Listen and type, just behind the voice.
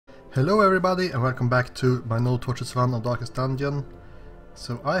Hello everybody and welcome back to my No Torches run of Darkest Dungeon.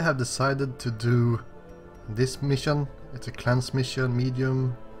 So I have decided to do this mission. It's a cleanse mission,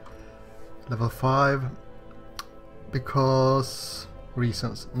 medium, level 5, because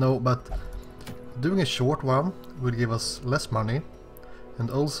reasons. No, but doing a short one will give us less money, and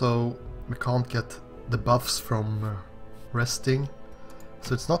also we can't get the buffs from resting,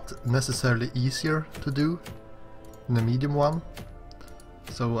 so it's not necessarily easier to do than a medium one.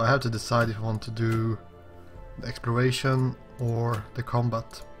 So I have to decide if I want to do the exploration or the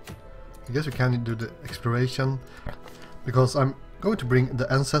combat. I guess we can do the exploration, because I'm going to bring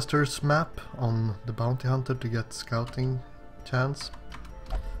the Ancestors map on the Bounty Hunter to get scouting chance.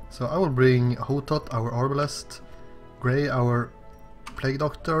 So I will bring Hotot, our Arbalest, Grey, our Plague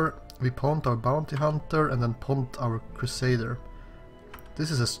Doctor, Vipont, our Bounty Hunter, and then Pont, our Crusader. This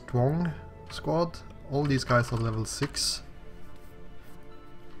is a strong squad. All these guys are level 6.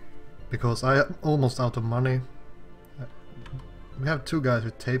 Because I am almost out of money. We have 2 guys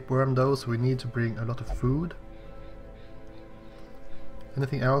with tapeworm though, so we need to bring a lot of food.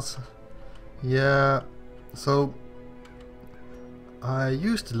 Anything else? Yeah, so I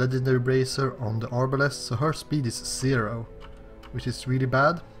used the legendary bracer on the Arbalest, so her speed is 0, which is really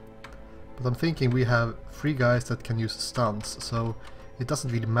bad. But I'm thinking we have 3 guys that can use stuns, so it doesn't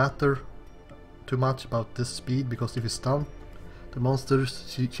really matter too much about this speed, because if you stun the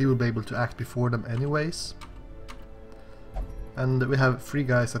monsters, she will be able to act before them anyways. And we have 3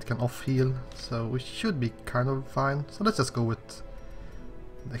 guys that can off heal, so we should be kind of fine. So let's just go with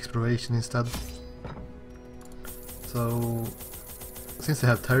exploration instead. So since they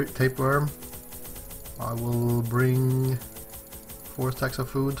have tapeworm, I will bring 4 stacks of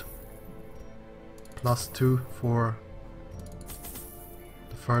food plus 2 for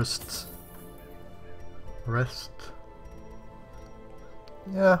the first rest.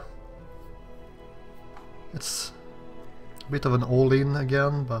 Yeah, it's a bit of an all-in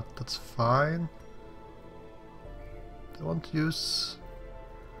again, but that's fine. Do I want to use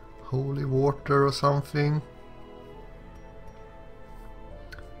holy water or something?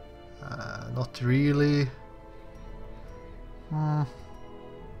 Not really.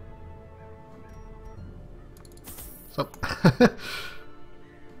 So,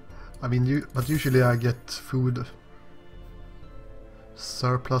 I mean, but usually I get food.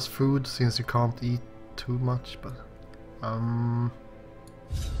 Surplus food, since you can't eat too much, but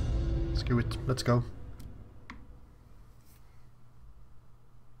screw it, let's go.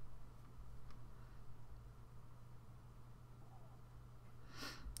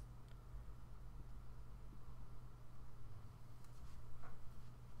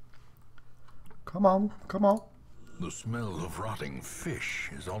 Come on, come on. The smell of rotting fish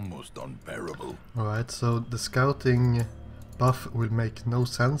is almost unbearable. Alright, so the scouting buff will make no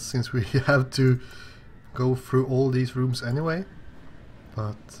sense since we have to go through all these rooms anyway.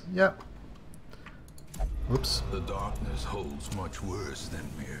 But yeah. Oops. The darkness holds much worse than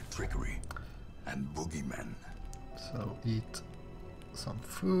mere trickery and boogeymen. So eat some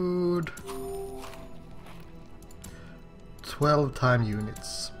food. 12 time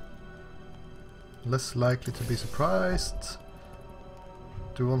units. Less likely to be surprised.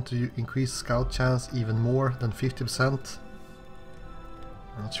 Do you want to increase scout chance even more than 50%?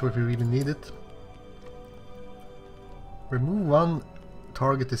 I'm not sure if we really need it. Remove 1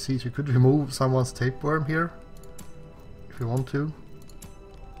 target disease. We could remove someone's tapeworm here if we want to.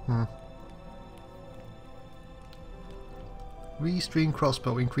 Restring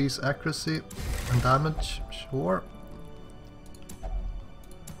crossbow. Increase accuracy and damage. Sure.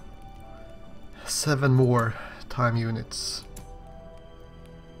 7 more time units.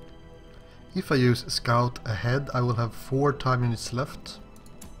 If I use scout ahead, I will have 4 time units left.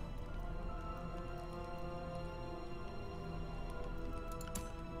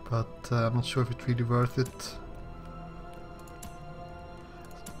 But I'm not sure if it's really worth it.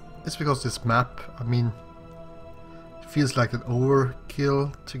 It's because this map, I mean, it feels like an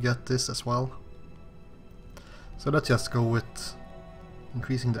overkill to get this as well. So let's just go with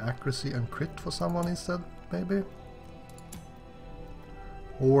increasing the accuracy and crit for someone instead, maybe.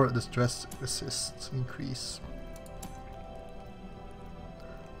 Or the stress resist increase.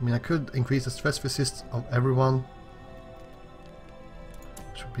 I mean, I could increase the stress resist of everyone.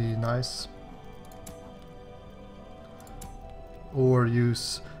 Should be nice. Or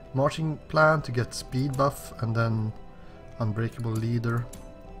use marching plan to get speed buff and then unbreakable leader.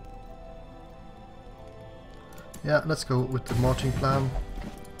 Yeah, let's go with the marching plan.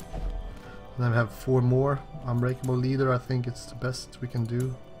 And then we have 4 more. Unbreakable leader, I think it's the best we can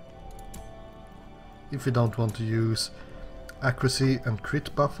do. If we don't want to use accuracy and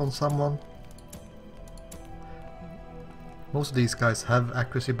crit buff on someone. Most of these guys have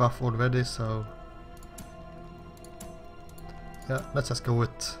accuracy buff already, so yeah, let's just go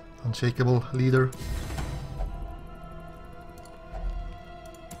with Unshakable Leader.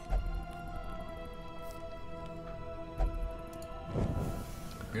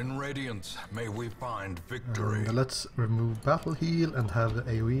 In Radiance, may we find victory. And let's remove Battle Heal and have the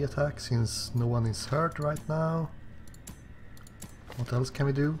AoE attack since no one is hurt right now. What else can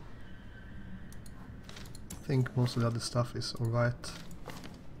we do? I think most of the other stuff is alright.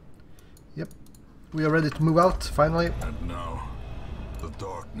 Yep, we are ready to move out, finally. And now, the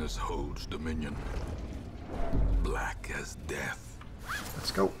darkness holds dominion. Black as death.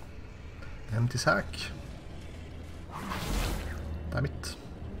 Let's go. Empty sack. Damn it.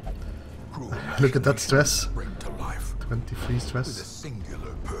 Look at that stress. Bring to life 23 with a stress.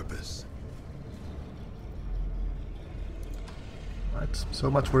 singular purpose. Right, so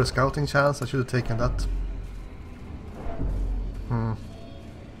much for a scouting chance. I should have taken that.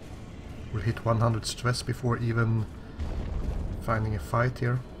 We'll hit 100 stress before even finding a fight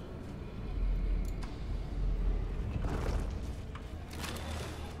here.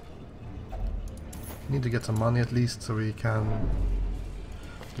 Need to get some money at least so we can...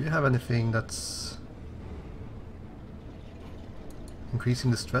 Do you have anything that's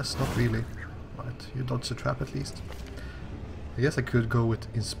increasing the stress? Not really. Right, you dodged the trap at least. I guess I could go with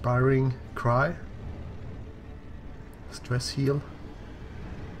Inspiring Cry. Stress heal.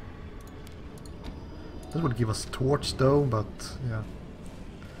 That would give us Torch though, but yeah.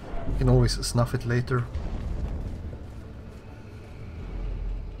 We can always snuff it later.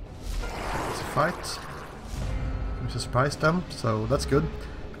 It's a fight. We surprised them, so that's good.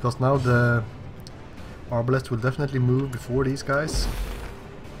 Because now the Arbalest will definitely move before these guys.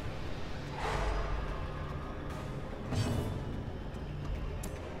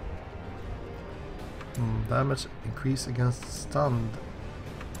 Damage increase against stunned.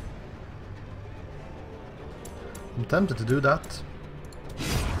 I'm tempted to do that.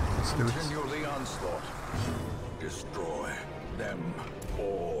 Let's do it. Continue the onslaught. Destroy them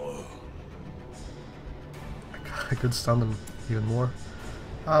all. I could stun them even more.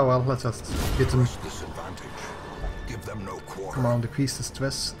 Ah well, let's just hit them. Disadvantage. Give them no quarter. Come on, decrease the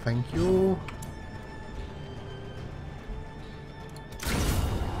stress. Thank you.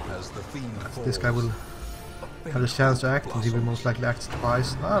 As the fiend This guy will have the chance to act, and he will most likely act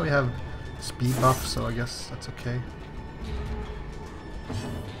twice. Ah, we have speed buff, so I guess that's okay.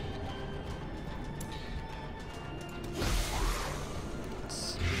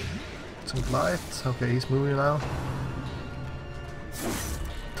 Some glide. Okay, he's moving now.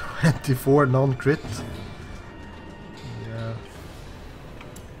 24 non-crit. Yeah.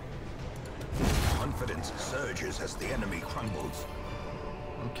 confidence surges as the enemy crumbles.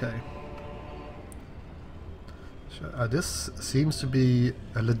 Okay. This seems to be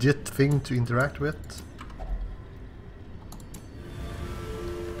a legit thing to interact with.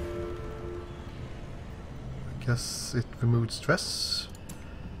 I guess it removed stress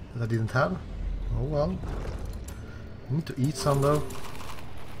that I didn't have. Oh well. I need to eat some though.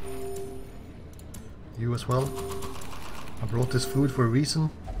 You as well. I brought this food for a reason.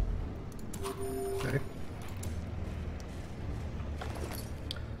 Okay.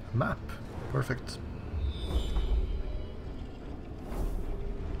 Map. Perfect.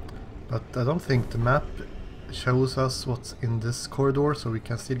 But I don't think the map shows us what's in this corridor, so we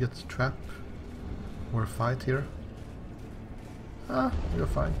can still get a trap or a fight here. Ah, you're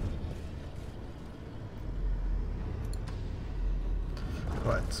fine.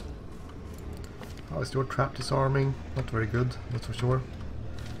 Right. How is your trap disarming? Not very good, that's for sure.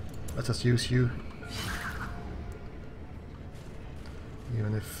 Let's just use you.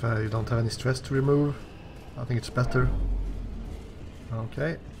 Even if you don't have any stress to remove, I think it's better.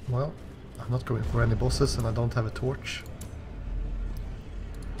 Okay, well, I'm not going for any bosses and I don't have a torch.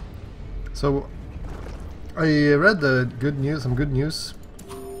 So, I read the good news, some good news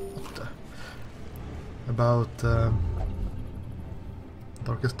about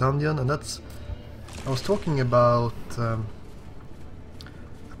Darkest Dungeon, and that's... I was talking about a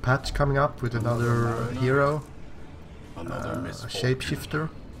patch coming up with another hero, a shapeshifter.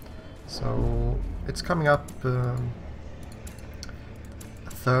 So it's coming up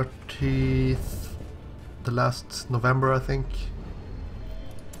 30th, the last November I think.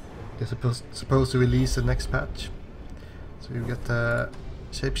 They're supposed to release the next patch. So you get a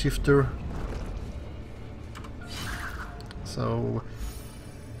shapeshifter. So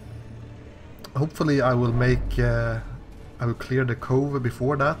hopefully I will make I will clear the Cove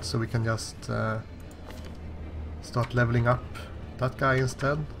before that, so we can just start leveling up that guy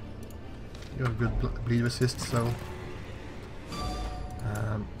instead. You have good bleed resist, so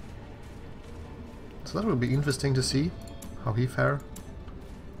that will be interesting to see how he fare.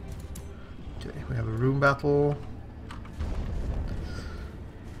 Okay, we have a room battle,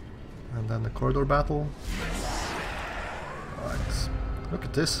 and then the corridor battle. Right, look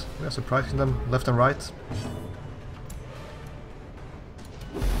at this. We are surprising them left and right.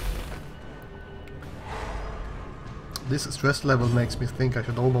 This stress level makes me think I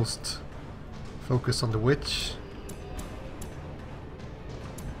should almost focus on the witch.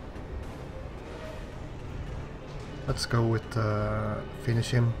 Let's go with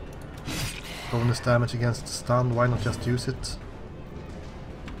finish him. Bonus damage against stun, why not just use it?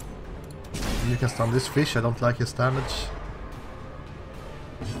 You can stun this fish, I don't like his damage.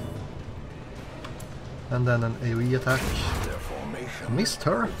 And then an AoE attack. Missed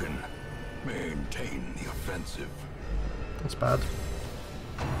her. Maintain the offensive. That's bad.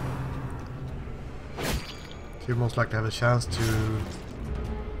 So you most likely have a chance to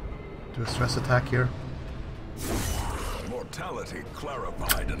do a stress attack here. Mortality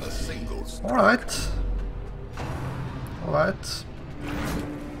clarified in a single strike. Alright. Alright.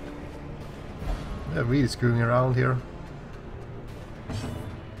 They're really screwing around here.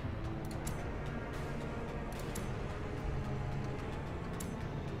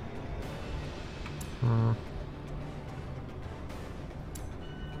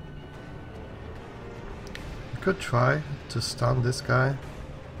 Could try to stun this guy.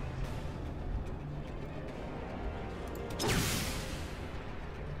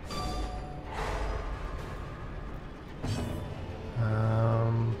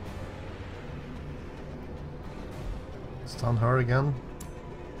 Stun her again.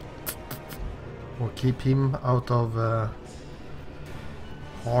 Or keep him out of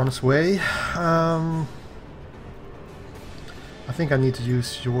harm's way. I think I need to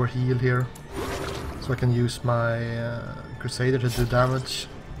use your heal here. So I can use my Crusader to do damage.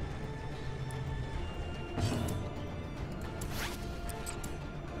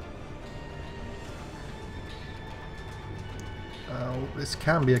 This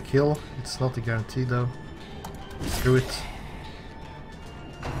can be a kill, it's not a guarantee though. Screw it.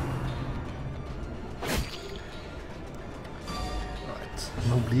 Right,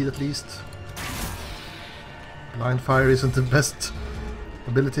 no bleed at least. Blind fire isn't the best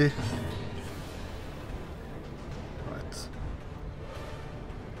ability.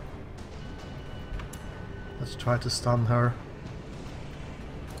 Let's try to stun her.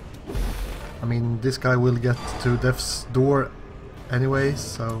 I mean, this guy will get to death's door anyway,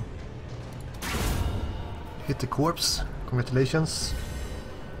 so... Hit the corpse. Congratulations.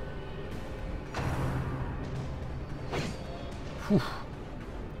 Whew.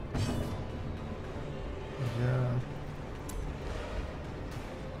 Yeah.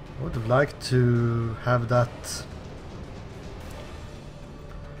 I would have liked to have that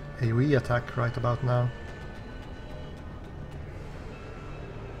AoE attack right about now.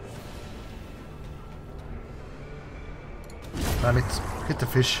 Damn it, hit the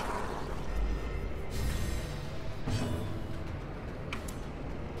fish.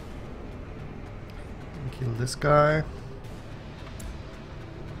 Kill this guy.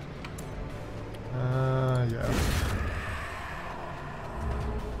 Yeah.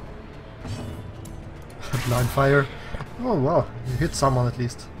 Blind fire. Oh wow, you hit someone at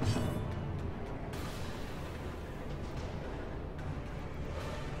least.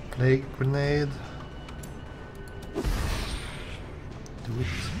 Plague grenade. Do it.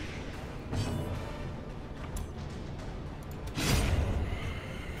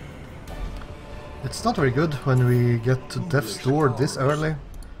 It's not very good when we get to death's door this early.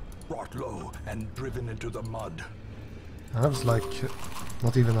 Brought low and driven into the mud. That was like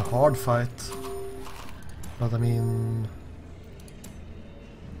not even a hard fight. But I mean,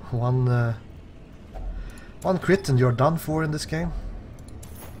 one crit and you're done for in this game.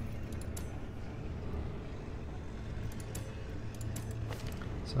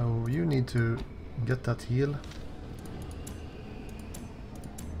 So you need to get that heal.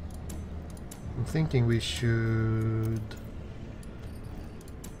 I'm thinking we should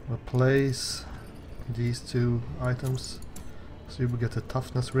replace these two items. So you will get a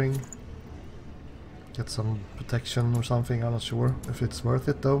toughness ring. Get some protection or something, I'm not sure if it's worth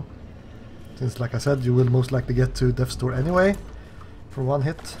it though. Since like I said, you will most likely get to death's door anyway for one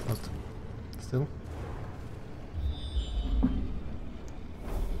hit, but still.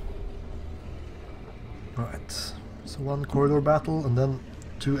 Right, so one corridor battle and then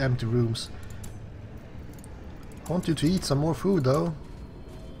 2 empty rooms. I want you to eat some more food though.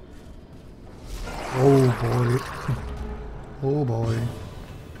 Oh boy. Oh boy.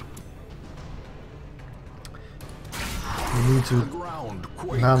 We need to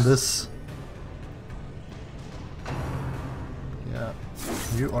land this. Yeah.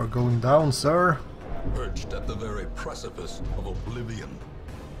 You are going down, sir. Perched at the very precipice of oblivion.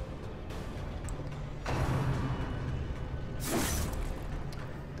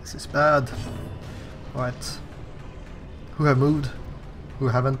 This is bad. Right. Who have moved? Who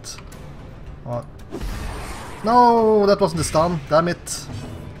haven't? What? No, that wasn't the stun. Damn it.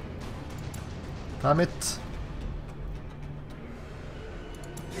 Damn it.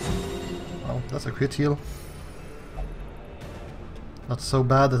 Oh, that's a crit heal. Not so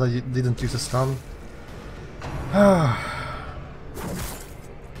bad that I didn't use a stun. And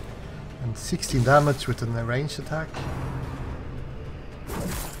 16 damage with a ranged attack.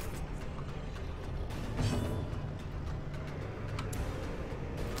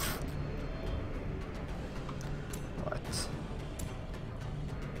 Right.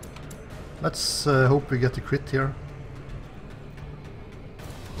 Let's hope we get a crit here.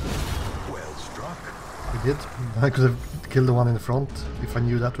 Well struck. We did. I could have killed the one in the front if I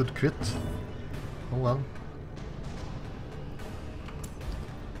knew that would crit. Oh well.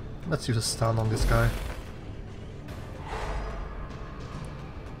 Let's use a stun on this guy.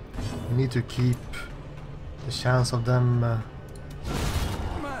 We need to keep the chance of them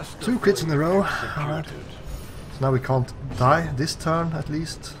 2 crits in a row. Alright. So now we can't die this turn at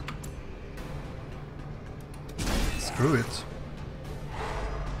least. Screw it.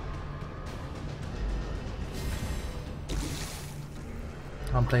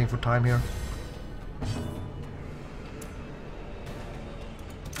 I'm playing for time here.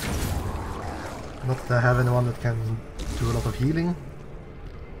 Not that I have anyone that can do a lot of healing.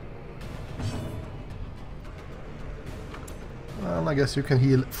 Well, I guess you can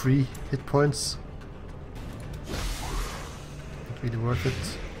heal 3 hit points. Not really worth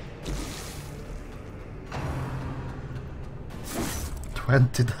it.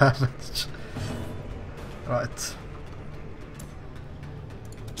 20 damage. Right.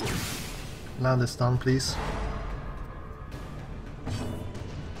 Land this down, please.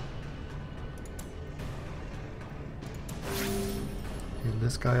 Heal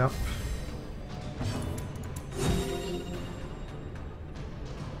this guy up.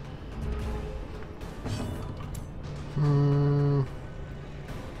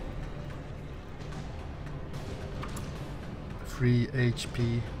 Free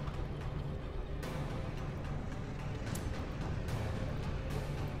HP.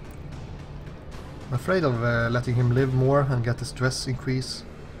 I'm afraid of letting him live more and get the stress increase.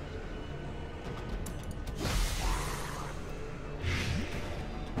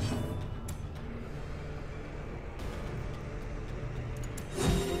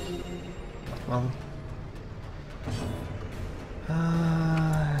 Well,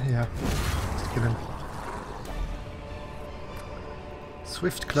 yeah, just kill him.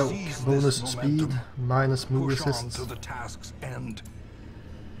 Swift cloak, bonus speed, minus move resist. To the task's end.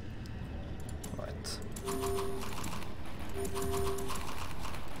 Right.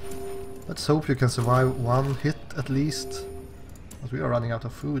 Let's hope you can survive 1 hit at least, but we are running out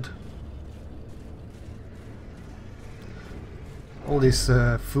of food. All these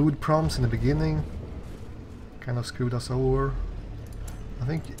food prompts in the beginning kind of screwed us over. I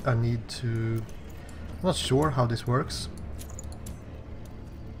think I need to... I'm not sure how this works.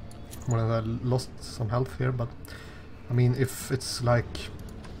 Well, I lost some health here, but I mean, if it's like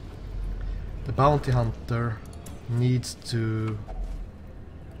the bounty hunter needs to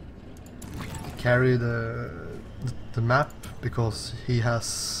carry the map because he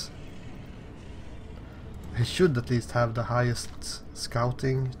should at least have the highest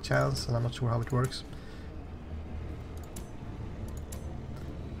scouting chance, and I'm not sure how it works.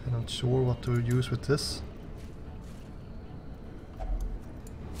 I'm not sure what to use with this.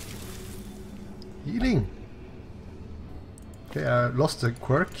 Healing! Okay, I lost a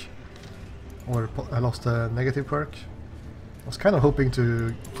quirk. Or I lost a negative quirk. I was kind of hoping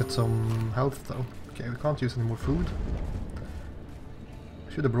to get some health though. Okay, we can't use any more food.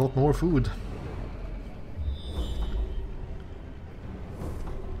 Should have brought more food.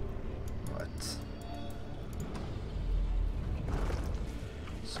 Right.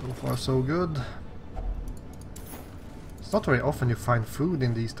 So far so good. It's not very often you find food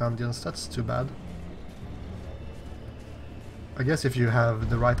in these dungeons, that's too bad. I guess if you have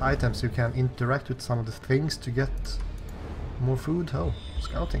the right items you can interact with some of the things to get more food. Oh,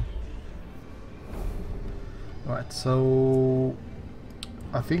 scouting. Alright, so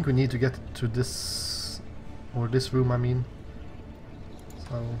I think we need to get to this, or this room I mean.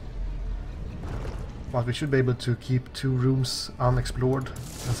 So But we should be able to keep 2 rooms unexplored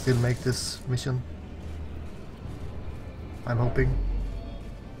and still make this mission. I'm hoping.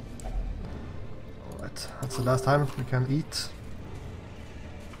 Alright, that's the last time we can eat.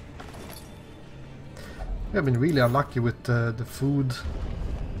 We have been really unlucky with the food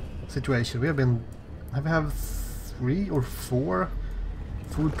situation. Have we have 3 or 4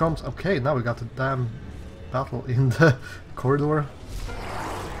 food prompts? Okay, now we got a damn battle in the corridor.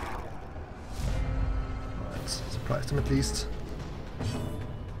 Surprised him at least.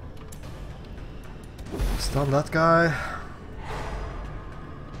 Stun that guy.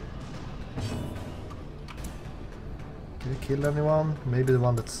 Did he kill anyone? Maybe the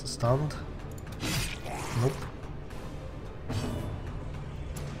one that's stunned? Nope.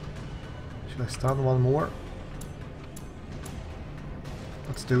 Should I stun one more?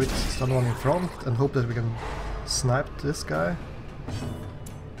 Let's do it. Stun one in front and hope that we can snipe this guy.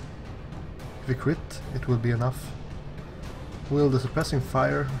 If we crit, it will be enough. Will the suppressing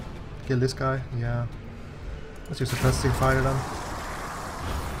fire kill this guy? Yeah. Let's use suppressing fire then.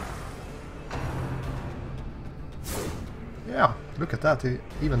 Yeah, look at that. He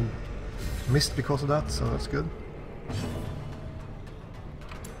even missed because of that, so that's good.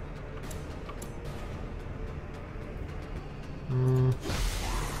 And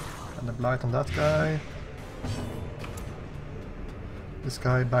a blight on that guy. This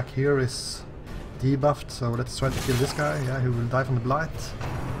guy back here is debuffed, so let's try to kill this guy. Yeah, he will die from the blight.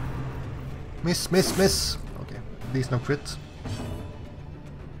 Miss, miss, miss! Okay, at least no crit.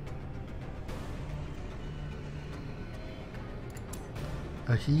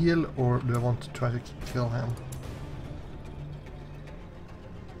 A heal, or do I want to try to kill him?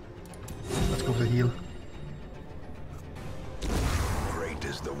 Let's go for the heal. Great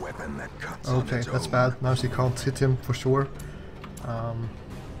is the weapon that cuts okay, that's bad. Now she can't hit him for sure.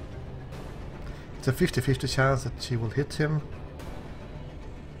 It's a 50-50 chance that she will hit him.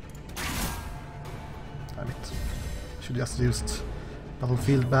 Damn it. Should just used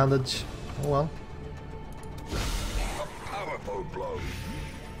battlefield bandage. Oh well. A powerful blow.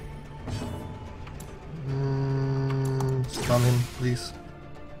 Stun him, please.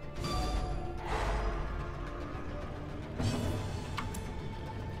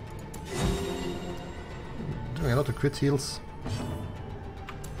 Doing a lot of crit heals.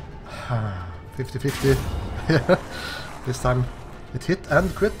 50-50. Yeah. This time it hit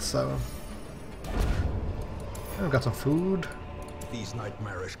and crit, so... And we got some food. These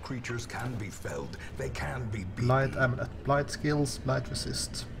nightmarish creatures can be felled. They can be beaten. Blight amulet, blight skills, blight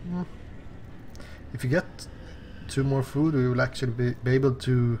resist. If you get 2 more food, we will actually be able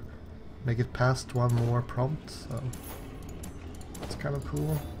to make it past 1 more prompt, so that's kind of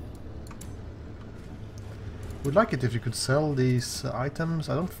cool. Would like it if you could sell these items.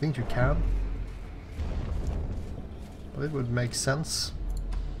 I don't think you can, but it would make sense.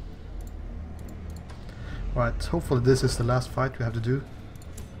 Right, hopefully this is the last fight we have to do.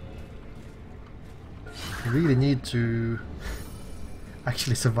 We really need to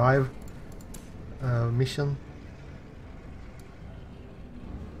actually survive a mission.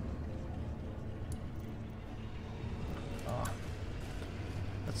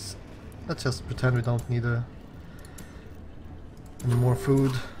 Let's just pretend we don't need any more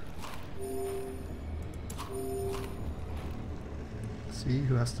food. See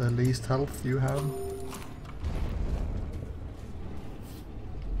who has the least health. You have.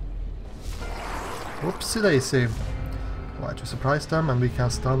 Whoopsie daisy. Right, we surprise them and we can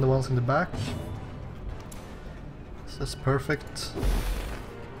stun the ones in the back. This is perfect.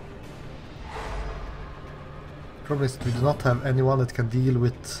 Problem is that we do not have anyone that can deal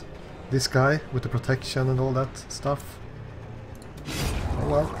with this guy, with the protection and all that stuff. Oh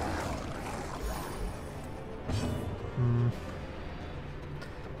well.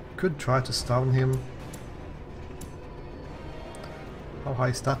 Could try to stun him. How high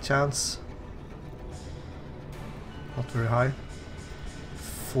is that chance? Not very high.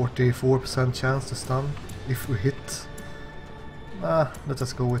 44% chance to stun if we hit. Let's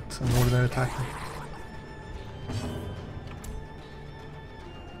just go with an ordinary attack.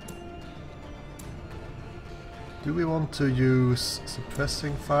 Do we want to use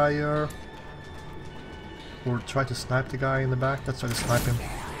suppressing fire? Or try to snipe the guy in the back? Let's try to snipe him.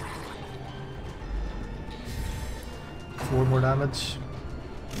 4 more damage.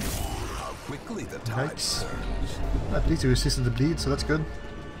 Yikes. At least he resisted the bleed, so that's good.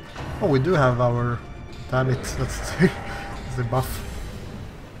 Oh, we do have our... Damn it, that's the buff.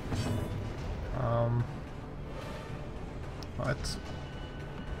 Right.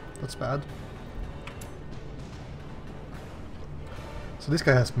 That's bad. So this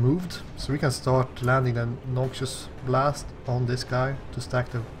guy has moved, so we can start landing the Noxious Blast on this guy to stack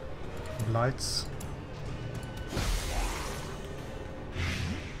the blights.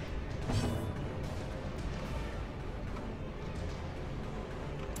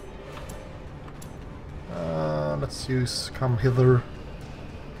 Let's use Come Hither.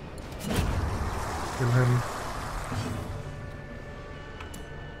 Kill him.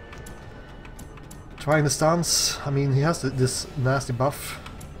 Trying the stance. I mean, he has this nasty buff.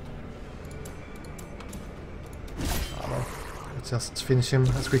 Well, let's just finish him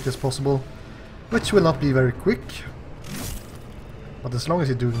as quickly as possible, which will not be very quick. But as long as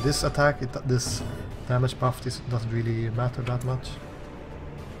you're doing this attack, this damage buff doesn't really matter that much.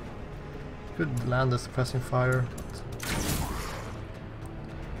 Could land a suppressing fire, but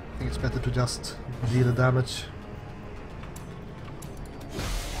I think it's better to just deal the damage.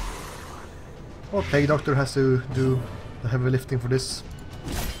 Or Plague Doctor has to do the heavy lifting for this.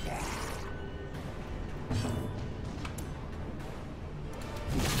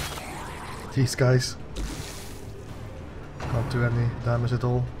 These guys can't do any damage at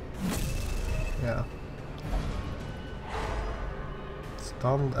all. Yeah.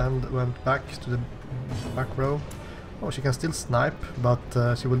 Stunned and went back to the back row. Oh, she can still snipe, but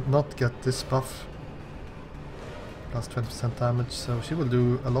she will not get this buff. Plus 20% damage, so she will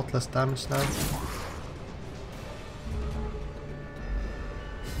do a lot less damage now.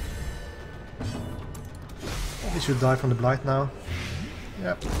 He should die from the blight now.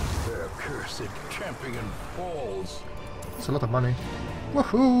 Yep. Their cursed champion falls. It's a lot of money.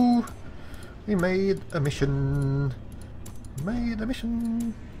 Woohoo! We made a mission. Made a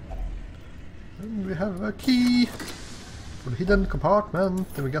mission. And we have a key for the hidden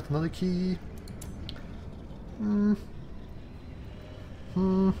compartment. Then we got another key.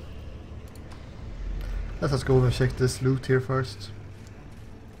 Let us go and check this loot here first.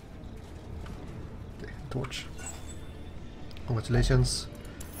 Okay, torch. Congratulations.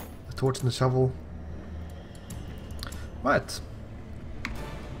 The torch and the shovel. Right.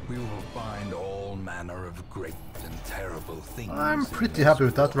 We will find all manner of great and terrible things. I'm pretty happy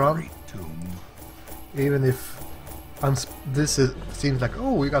with that run. Even if seems like,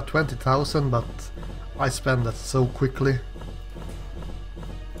 oh, we got 20,000, but I spend that so quickly.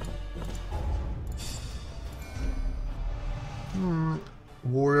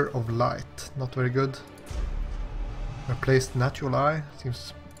 Warrior of Light, not very good. Replaced Natural Eye.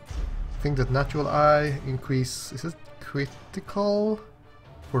 Seems. I think that Natural Eye increase. Is it critical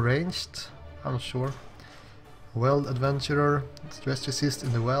for ranged? I'm not sure. Weld Adventurer, stress resist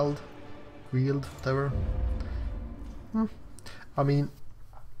in the weld, wield, whatever. I mean,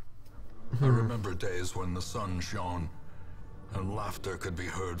 I remember days when the sun shone and laughter could be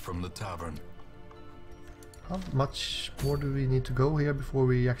heard from the tavern. How much more do we need to go here before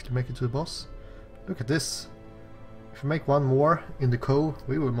we actually make it to the boss? Look at this. If we make one more in the Cove,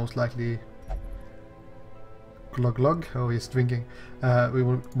 we will most likely... Glug glug. Oh, he's drinking. We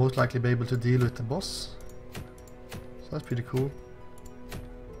will most likely be able to deal with the boss. So that's pretty cool.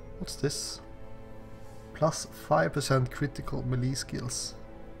 What's this? Plus 5% critical melee skills.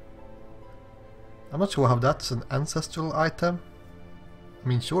 I'm not sure how that's an ancestral item. I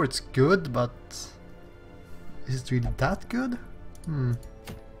mean, sure, it's good, but is it really that good?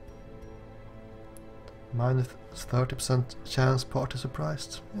 Minus 30% chance party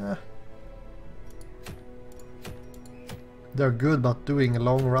surprised. Yeah. They're good, but doing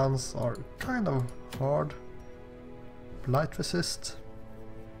long runs are kind of hard. Blight resist.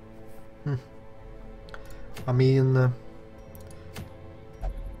 I mean,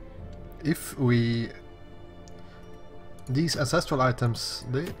 if we... These ancestral items,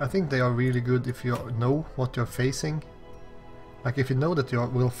 I think they are really good if you know what you're facing. Like if you know that you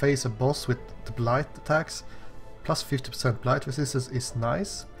will face a boss with the blight attacks, plus 50% blight resistance is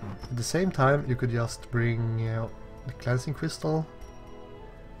nice. At the same time, you could just bring the cleansing crystal.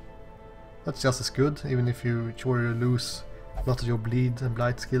 That's just as good, even if you lose a lot of your bleed and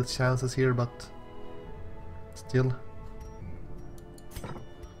blight skills chances here, but still.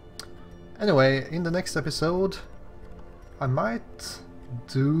 Anyway, in the next episode I might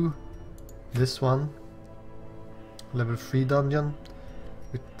do this one, level 3 dungeon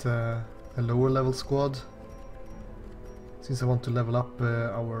with a lower level squad, since I want to level up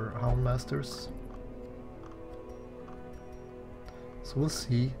our Houndmasters. So we'll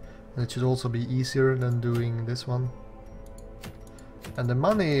see, and it should also be easier than doing this one. And the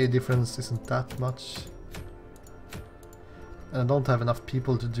money difference isn't that much. And I don't have enough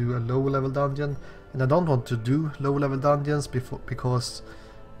people to do a low level dungeon, and I don't want to do low level dungeons because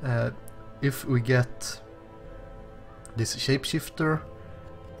if we get this shapeshifter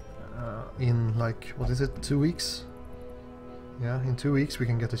in like, what is it, 2 weeks? Yeah, in 2 weeks we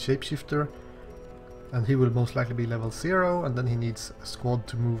can get a shapeshifter, and he will most likely be level 0, and then he needs a squad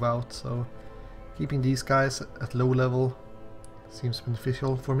to move out, so keeping these guys at low level seems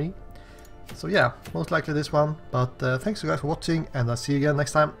beneficial for me. So yeah, most likely this one, but thanks you guys for watching, and I'll see you again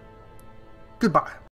next time. Goodbye!